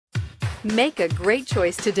Make a great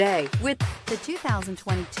choice today with the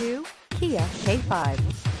 2022 Kia K5.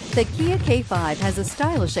 The Kia K5 has a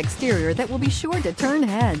stylish exterior that will be sure to turn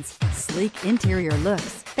heads, sleek interior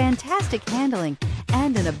looks, fantastic handling,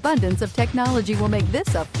 and an abundance of technology will make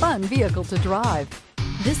this a fun vehicle to drive.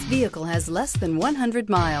 This vehicle has less than 100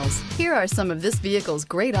 miles. Here are some of this vehicle's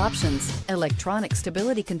great options: electronic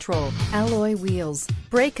stability control, alloy wheels,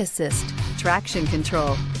 brake assist, traction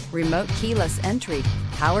control, remote keyless entry,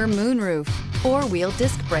 power moonroof, four-wheel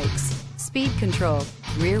disc brakes, speed control,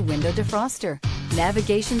 rear window defroster,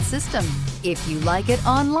 navigation system. If you like it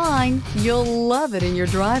online, you'll love it in your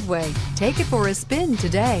driveway. Take it for a spin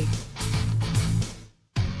today.